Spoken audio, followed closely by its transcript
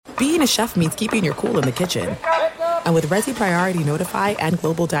being a chef means keeping your cool in the kitchen. And with Resi Priority Notify and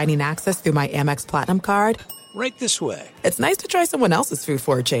Global Dining Access through my Amex Platinum card, Right this way. it's nice to try someone else's food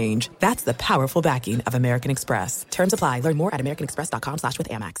for a change. That's the powerful backing of American Express. Terms apply. Learn more at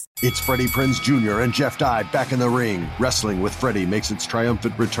americanexpress.com/withAmex. It's Freddie Prinze Jr. and Jeff Dye back in the ring. Wrestling with Freddie makes its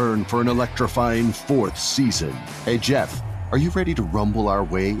triumphant return for an electrifying 4th season. Hey, Jeff, are you ready to rumble our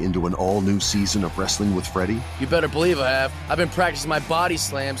way into an all-new season of Wrestling with Freddie? You better believe I have. I've been practicing my body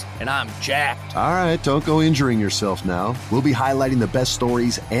slams, and I'm jacked. All right, don't go injuring yourself now. We'll be highlighting the best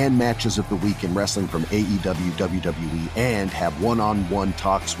stories and matches of the week in wrestling from AEW, WWE, and have one-on-one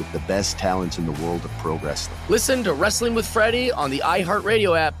talks with the best talents in the world of pro wrestling. Listen to Wrestling with Freddie on the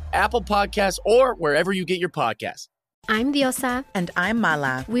iHeartRadio app, Apple Podcasts, or wherever you get your podcasts. I'm Diosa. And I'm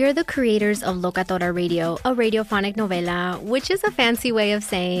Mala. We are the creators of Locatora Radio, a radiophonic novela, which is a fancy way of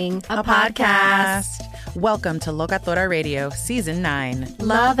saying a podcast. Welcome to Locatora Radio, Season 9.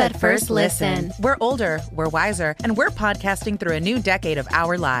 Love at first listen. We're older, we're wiser, and we're podcasting through a new decade of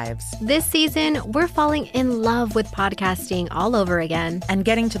our lives. This season, we're falling in love with podcasting all over again. And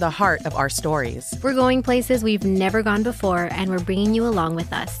getting to the heart of our stories. We're going places we've never gone before, and we're bringing you along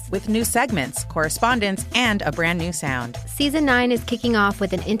with us. With new segments, correspondence, and a brand new sound. Season 9 is kicking off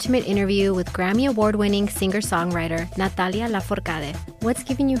with an intimate interview with Grammy Award-winning singer-songwriter Natalia Lafourcade. What's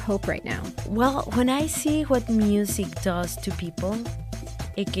giving you hope right now? Well, when I see what music does to people,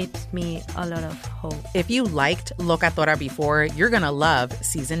 it gives me a lot of hope. If you liked Locatora before, you're going to love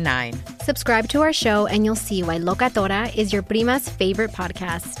Season 9. Subscribe to our show and you'll see why Locatora is your prima's favorite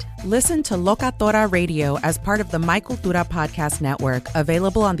podcast. Listen to Locatora Radio as part of the My Cultura Podcast Network,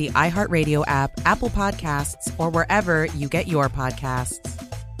 available on the iHeartRadio app, Apple Podcasts, or wherever you get your podcasts.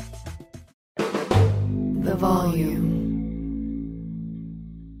 The Volume.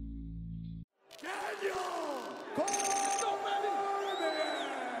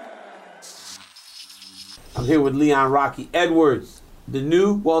 I'm here with Leon Rocky Edwards, the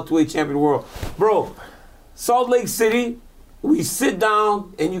new welterweight champion of the world. Bro, Salt Lake City, we sit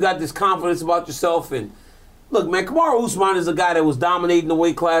down and you got this confidence about yourself. And look, man, Kamaru Usman is a guy that was dominating the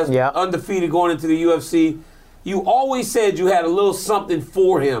weight class, undefeated going into the UFC. You always said you had a little something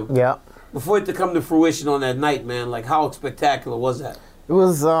for him before it to come to fruition on that night, man. Like, how spectacular was that? It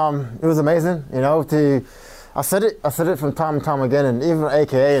was amazing, you know. I said it from time and time again, and even at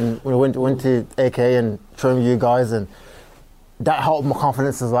AKA, and we went to AKA and trained with you guys, and that helped my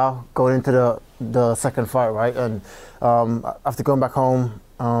confidence as well going into the second fight, right? And after going back home,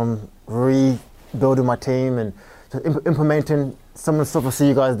 rebuilding my team and implementing some of the stuff I see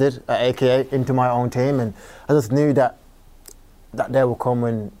you guys did at AKA into my own team, and I just knew that day will come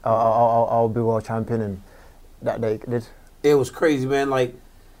when I'll be world champion, and that day it did. It was crazy, man. Like,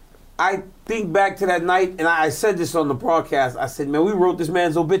 I think back to that night, and I said this on the broadcast. I said, man, we wrote this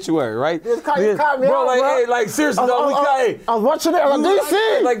man's obituary, right? You caught me out, bro. Hey, like, seriously, I was watching it. I was like,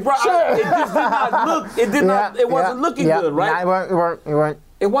 DC. Like, bro, it just did not look. It wasn't looking good, right? Nah, it weren't.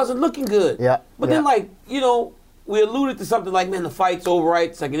 It wasn't looking good. Yeah. But then, like, you know, we alluded to something like, man, the fight's over, right?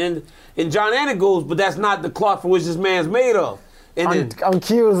 It's like, and John Anna goes, but that's not the cloth for which this man's made of. And on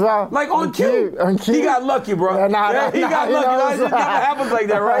cue as well. Like on cue. He got lucky, bro. He got lucky. It never happens like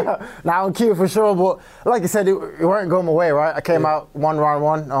that, right? Nah, on cue for sure. But like you said, it weren't going my way, right? I came out 1 round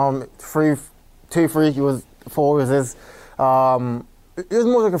 1, 2-3. It was 4 was his. It was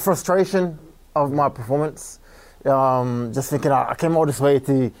more like a frustration of my performance. Just thinking, I came all this way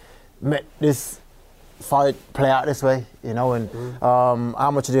to make this fight play out this way, you know, and how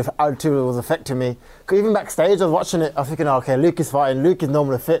much of the altitude was affecting me. Cause even backstage, I was watching it, I was thinking, okay, Luke is fighting, Luke is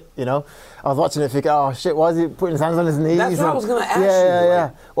normally fit, you know. I was watching it thinking, oh shit, why is he putting his hands on his knees? That's what I was going to ask you. Yeah.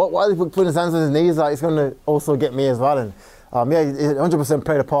 Why is he putting his hands on his knees? Like, it's going to also get me as well. And it 100%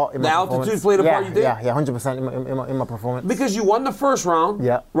 played a part in my performance. The altitude played a part, you did? Yeah, 100% in my performance. Because you won the first round,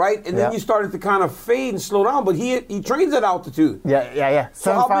 right? And then you started to kind of fade and slow down, but he trains at altitude. Yeah.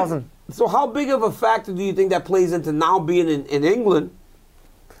 7,000. So how big of a factor do you think that plays into now being in England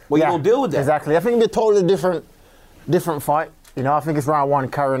where you don't deal with that? Exactly. I think it'll be a totally different fight. You know, I think it's round 1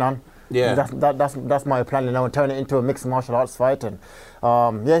 carrying on. Yeah. That's my plan, you know, and turn it into a mixed martial arts fight. And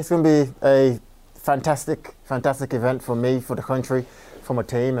it's going to be a fantastic event for me, for the country, for my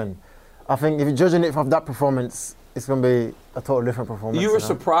team. And I think if you're judging it from that performance, it's going to be a totally different performance. You were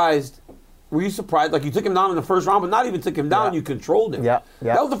surprised. Were you surprised? Like, you took him down in the first round, but not even took him down, you controlled him. Yeah.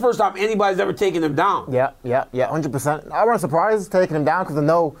 That was the first time anybody's ever taken him down. Yeah, 100%. I wasn't surprised taking him down because I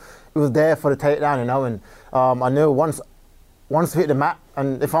know it was there for the takedown, you know, and I knew once we hit the mat,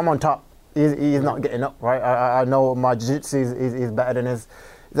 and if I'm on top, he's not getting up, right? I know my jiu-jitsu is better than his.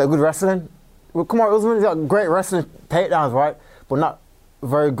 He's got good wrestling. Well, Kamaru Usman, he's got great wrestling takedowns, right? But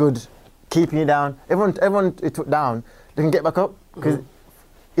very good keeping you down. Everyone he took down, they can get back up because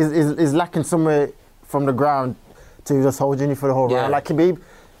he's lacking somewhere from the ground to just hold you for the whole round. Like Khabib,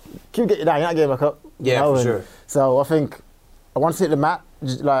 can get you down, you're not getting back up. Yeah, for sure. So I think I want to hit the mat.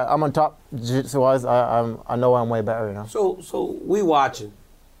 Like I'm on top, jiu-jitsu wise. I know I'm way better, you know. So we watching,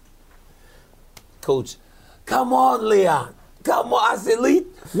 Coach. Come on, Leon. Come on. I said, Lee.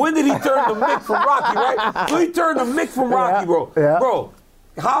 When did he turn the Mick from Rocky? Right? So he turned the Mick from Rocky, bro. Yeah. Bro,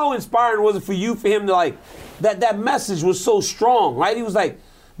 how inspiring was it for you, for him to like that message was so strong, right? He was like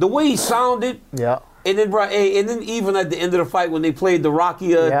the way he sounded. Yeah. And then, bro, and then even at the end of the fight when they played the Rocky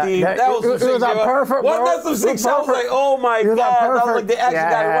theme, that was some it was perfect, bro. Wasn't that some sick shit? I was like, oh my God. I was like, they actually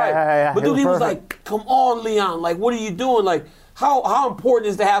got it right. Yeah, but dude, he was like, come on, Leon. Like, what are you doing? Like, how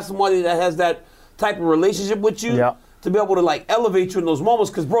important is to have somebody that has that type of relationship with you to be able to, like, elevate you in those moments?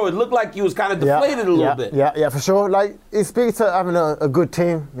 Because, bro, it looked like you was kind of deflated a little bit. Yeah, for sure. Like, it speaks to having a good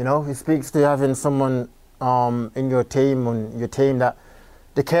team, you know. It speaks to having someone in your team, that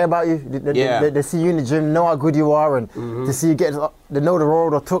they care about you. They see you in the gym, know how good you are, and to see you they know the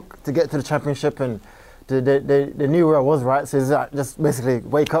road I took to get to the championship, and they knew where I was, right? So it's like, just basically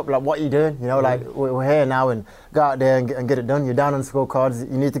wake up, like, what are you doing? You know, like, we're here now, and go out there and get it done. You're down on the scorecards.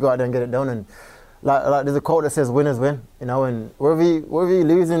 You need to go out there and get it done. And like there's a quote that says, "Winners win." You know, and whether you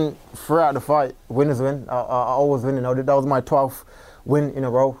losing throughout the fight, winners win. I always win. You know, that was my 12th win in a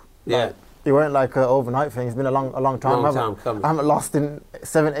row. Yeah. Like, it weren't like an overnight thing. It's been a long time. I haven't lost in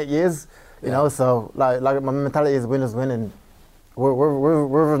 7-8 years. You know, so like my mentality is winners win, and whether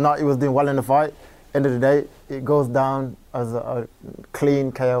or not he was doing well in the fight, end of the day, it goes down as a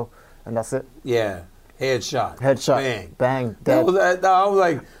clean KO, and that's it. Yeah, headshot. Bang, dead. I was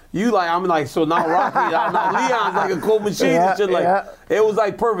like, I'm like, so now Rocky, now Leon's like a cold machine and shit. Like, it was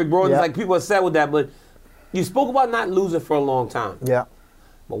like perfect, bro. It's like people are sad with that, but you spoke about not losing for a long time. Yeah.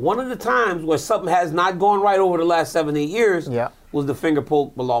 But one of the times where something has not gone right over the last 7-8 years was the finger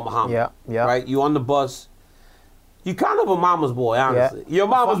poke Bilal Muhammad. Yeah. Right? You on the bus. You kind of a mama's boy, honestly. You're a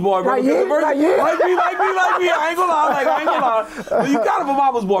mama's boy, bro. Like me. I ain't gonna lie. But you kind of a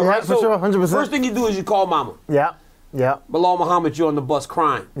mama's boy, right? For sure, 100%. First thing you do is you call mama. Yeah. Bilal Muhammad, you're on the bus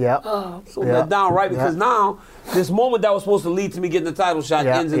crying. Yeah. So let down, right? Because now, this moment that was supposed to lead to me getting the title shot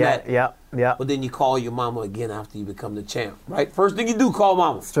ends in that. Yeah. But then you call your mama again after you become the champ, right? First thing you do, call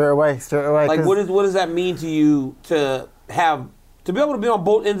mama. Straight away. Like, what does that mean to you to be able to be on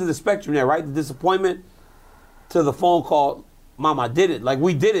both ends of the spectrum there, right? The disappointment to the phone call, Mama, I did it. Like,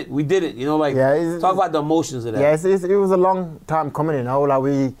 we did it. You know, like, talk about the emotions of that. Yeah, it was a long time coming, you know. Like,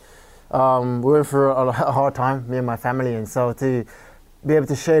 we went through a hard time, me and my family, and so to be able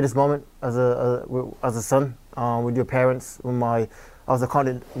to share this moment as a son with your parents, I was a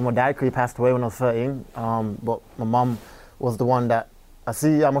content with my dad because he passed away when I was 13, but my mom was the one that I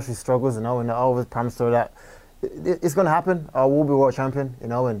see how much she struggles, you know, and I always promised her that it's going to happen. I will be world champion, you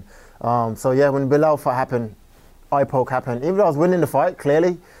know, and so yeah, when Bilal fight happened, eye poke happened. Even though I was winning the fight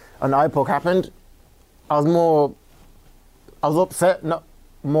clearly, and the eye poke happened, I was upset, not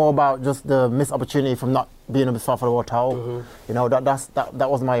more about just the missed opportunity from not being able to fight for the world title. You know, that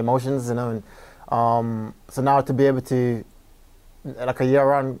was my emotions, you know, and so now to be able to, like a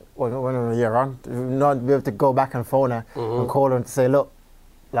year on, not be able to go back and phone her and call her and say, look,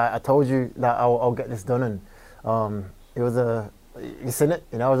 like I told you that I'll get this done, and it was you seen it,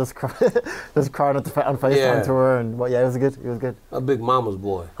 you know, I was just crying on FaceTime to her, but yeah, it was good. A big mama's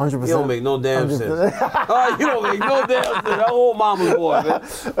boy. 100%. You don't make no damn sense. You don't make no damn sense. That whole mama's boy, man.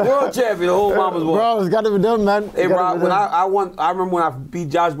 World champion, the whole mama's boy. Bro, it's got to be done, man. Hey, Rob, when I remember when I beat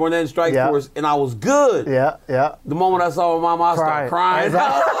Josh Barnett in Strikeforce, and I was good. Yeah. The moment I saw my mama, I started crying.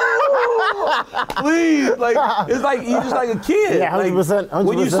 Please, like, it's like you're just like a kid. Yeah, 100%.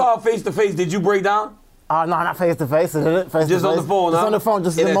 When you saw her face to face, did you break down? No, not face to face. Just on the phone, Just on the phone,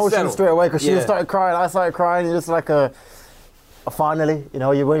 just emotion straight away. Because she started crying, I started crying. Just like a finally, you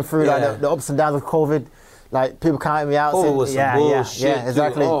know, you went through like the ups and downs of COVID. Like people counting me out. COVID was some bullshit. Yeah,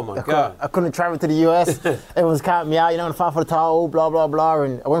 exactly. Oh my God. I couldn't travel to the US. Everyone was counting me out. You know, to fight for the title, blah blah blah.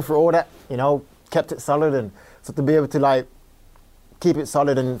 And I went through all that. You know, kept it solid, and so to be able to like keep it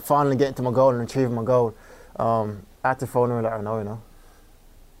solid and finally get to my goal and achieve my goal, I had to phone her and let her know. You know.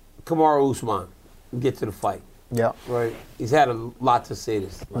 Kamaru Usman. Get to the fight. Yeah. Right. He's had a lot to say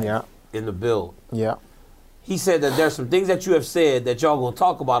this. Like, in the build. Yeah. He said that there's some things that you have said that y'all gonna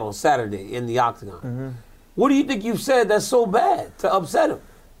talk about on Saturday in the octagon. What do you think you've said that's so bad to upset him?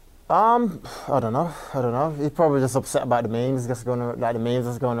 I don't know. He's probably just upset about the memes that's going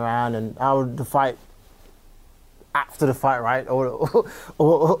around and how the fight. After the fight, right?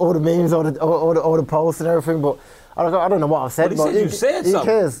 All the memes, all the posts and everything. But I don't know what I've said, but he said something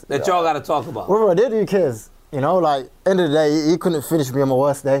cares. that y'all got to talk about. Whatever I did, who cares? You know, like, end of the day, he couldn't finish me on my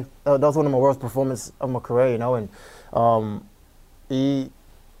worst day. That was one of my worst performances of my career, you know, and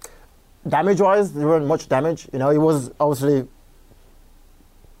damage-wise, there wasn't much damage. You know, he was obviously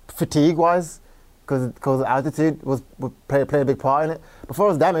fatigue-wise, because altitude would play a big part in it. Before it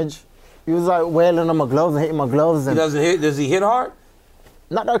was damage, he was like wailing on my gloves and hitting my gloves. And does he hit hard?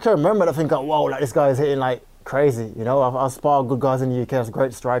 Not that I can remember. I think, whoa, like this guy is hitting like crazy. You know, I've sparred good guys in the UK. There's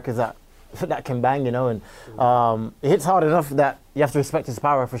great strikers that can bang. You know, and he hits hard enough that you have to respect his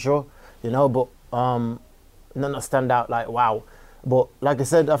power for sure. You know, but not stand out like wow. But like I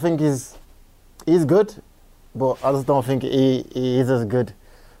said, I think he's good, but I just don't think he is as good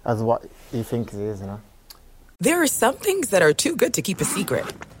as what he thinks he is. You know. There are some things that are too good to keep a secret.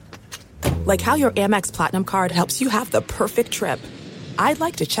 Like how your Amex Platinum card helps you have the perfect trip. I'd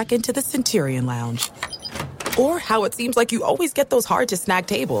like to check into the Centurion Lounge. Or how it seems like you always get those hard-to-snag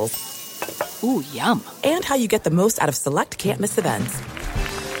tables. Ooh, yum. And how you get the most out of select can't-miss events.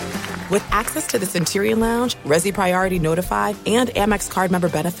 With access to the Centurion Lounge, Resi Priority Notified, and Amex card member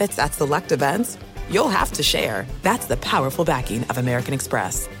benefits at select events, you'll have to share. That's the powerful backing of American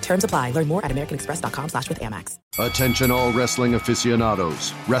Express. Terms apply. Learn more at americanexpress.com/withAmex. Attention all wrestling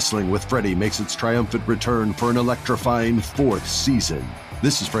aficionados. Wrestling with Freddie makes its triumphant return for an electrifying 4th season.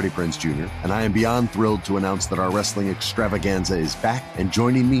 This is Freddie Prinze Jr., and I am beyond thrilled to announce that our wrestling extravaganza is back, and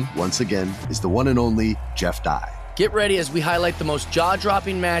joining me once again is the one and only Jeff Dye. Get ready as we highlight the most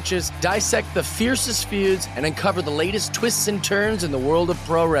jaw-dropping matches, dissect the fiercest feuds, and uncover the latest twists and turns in the world of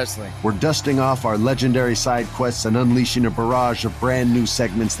pro wrestling. We're dusting off our legendary side quests and unleashing a barrage of brand new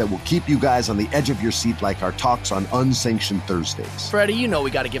segments that will keep you guys on the edge of your seat like our talks on Unsanctioned Thursdays. Freddie, you know we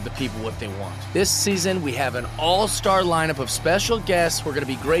got to give the people what they want. This season, we have an all-star lineup of special guests who are going to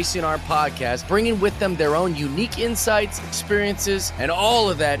be gracing our podcast, bringing with them their own unique insights, experiences, and all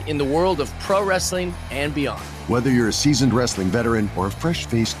of that in the world of pro wrestling and beyond. Whether you're a seasoned wrestling veteran or a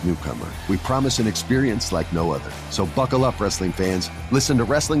fresh-faced newcomer, we promise an experience like no other. So buckle up, wrestling fans. Listen to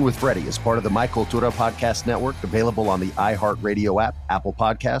Wrestling with Freddie as part of the My Cultura Podcast Network, available on the iHeartRadio app, Apple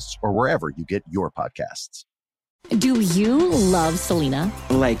Podcasts, or wherever you get your podcasts. Do you love Selena?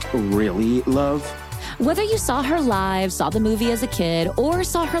 Like, really love? Whether you saw her live, saw the movie as a kid, or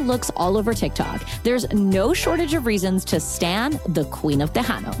saw her looks all over TikTok, there's no shortage of reasons to stan the Queen of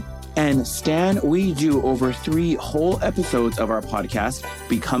Tejano. And Stan, we do over 3 whole episodes of our podcast,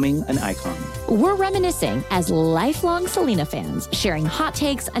 Becoming an Icon. We're reminiscing as lifelong Selena fans, sharing hot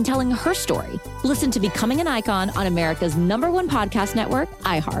takes and telling her story. Listen to Becoming an Icon on America's #1 podcast network,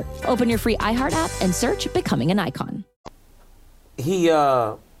 iHeart. Open your free iHeart app and search Becoming an Icon. He's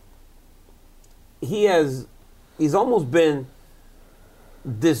almost been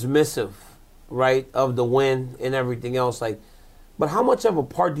dismissive, right, of the win and everything else, like. But how much of a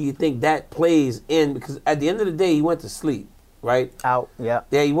part do you think that plays in? Because at the end of the day, he went to sleep, right? Out, yeah.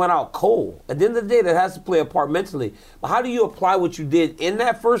 Yeah, he went out cold. At the end of the day, that has to play a part mentally. But how do you apply what you did in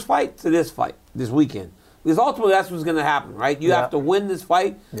that first fight to this fight, this weekend? Because ultimately, that's what's going to happen, right? You have to win this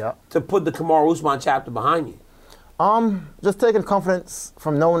fight to put the Kamaru Usman chapter behind you. Just taking confidence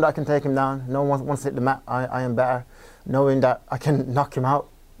from knowing that I can take him down. No one wants to hit the mat. I am better. Knowing that I can knock him out,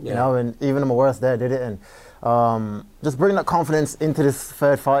 you know, and even on my worst day, I did it. And just bringing that confidence into this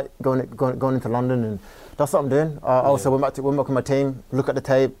 3rd fight, going into London, and that's what I'm doing. Also went back with my team, look at the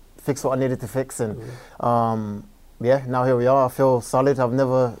tape, fix what I needed to fix, and now here we are. I feel solid. I've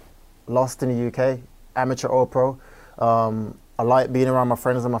never lost in the UK, amateur or pro. I like being around my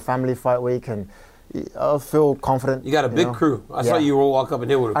friends and my family fight week, and I feel confident. You got a big crew. I saw you walk up in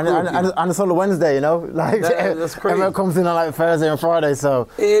here with a crew. And it's on a Wednesday, you know? Like, that's crazy. Everyone comes in on like Thursday and Friday, so.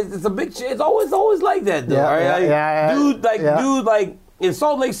 It's a big It's always like that, though, right? Dude, like, in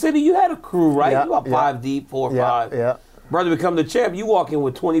Salt Lake City, you had a crew, right? You about 5 deep, 4 or 5. Yeah. Brother become the champ, you walk in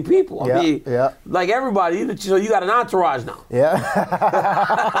with 20 people. I mean, like everybody, so you got an entourage now. Yeah.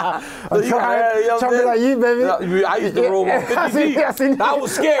 I'm trying like you, baby. I used to roll about 50 deep. I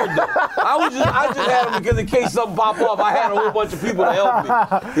was scared, though. I just had them because in case something pop off, I had a whole bunch of people to help me.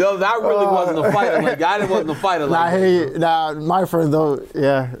 You know, I really wasn't a fighter like that. I wasn't a fighter like that. My friends, though,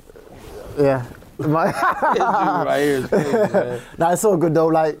 yeah. Right here is crazy, man. It's all good though.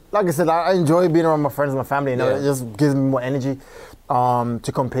 Like I said, I enjoy being around my friends and my family. You know, it just gives me more energy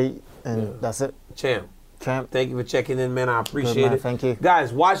to compete, and that's it. Champ. Thank you for checking in, man. I appreciate it. Thank you,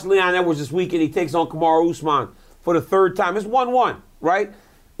 guys. Watch Leon Edwards this weekend. He takes on Kamaru Usman for the 3rd time. It's 1-1, right?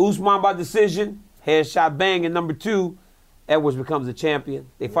 Usman by decision, headshot bang, and number 2, Edwards becomes the champion.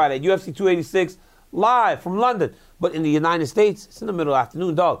 They fight at UFC 286 live from London, but in the United States, it's in the middle of the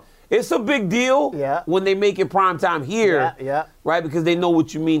afternoon, dog. It's a big deal when they make it primetime here, right? Because they know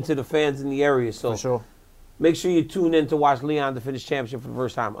what you mean to the fans in the area. So For sure. make sure you tune in to watch Leon defend his championship for the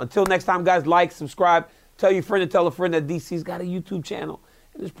first time. Until next time, guys, like, subscribe, tell your friend to tell a friend that DC's got a YouTube channel.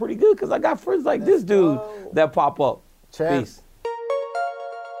 And it's pretty good because I got friends like this dude that pop up. Peace.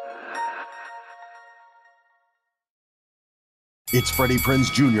 It's Freddie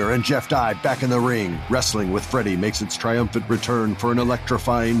Prinze Jr. and Jeff Dye back in the ring. Wrestling with Freddie makes its triumphant return for an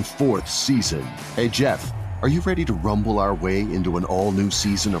electrifying 4th season. Hey, Jeff, are you ready to rumble our way into an all-new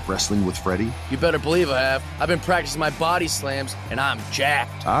season of Wrestling with Freddie? You better believe I have. I've been practicing my body slams, and I'm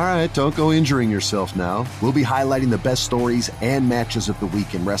jacked. All right, don't go injuring yourself now. We'll be highlighting the best stories and matches of the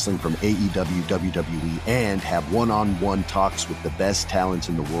week in wrestling from AEW, WWE, and have one-on-one talks with the best talents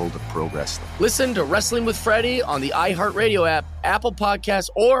in the world of pro wrestling. Listen to Wrestling with Freddie on the iHeartRadio app, Apple Podcasts,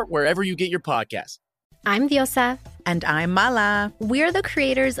 or wherever you get your podcasts. I'm Diosa. And I'm Mala. We're the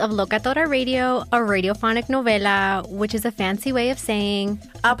creators of Locatora Radio, a radiophonic novela, which is a fancy way of saying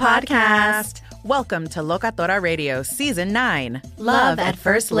a podcast. Welcome to Locatora Radio Season 9. Love at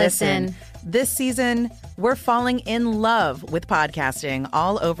First Listen. This season, we're falling in love with podcasting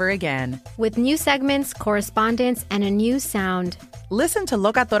all over again. With new segments, correspondence, and a new sound. Listen to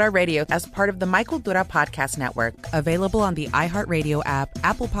Locatora Radio as part of the My Cultura Podcast Network, available on the iHeartRadio app,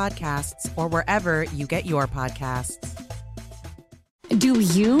 Apple Podcasts, or wherever you get your podcasts. Do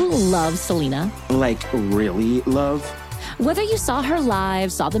you love Selena? Like, really love? Whether you saw her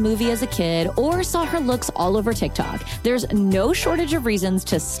live, saw the movie as a kid, or saw her looks all over TikTok, there's no shortage of reasons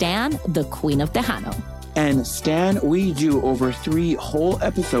to stan the Queen of Tejano. And Stan, we do over 3 whole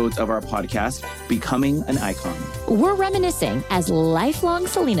episodes of our podcast, Becoming an Icon. We're reminiscing as lifelong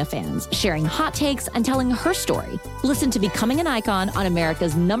Selena fans, sharing hot takes and telling her story. Listen to Becoming an Icon on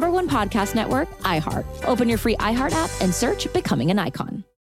America's #1 podcast network, iHeart. Open your free iHeart app and search Becoming an Icon.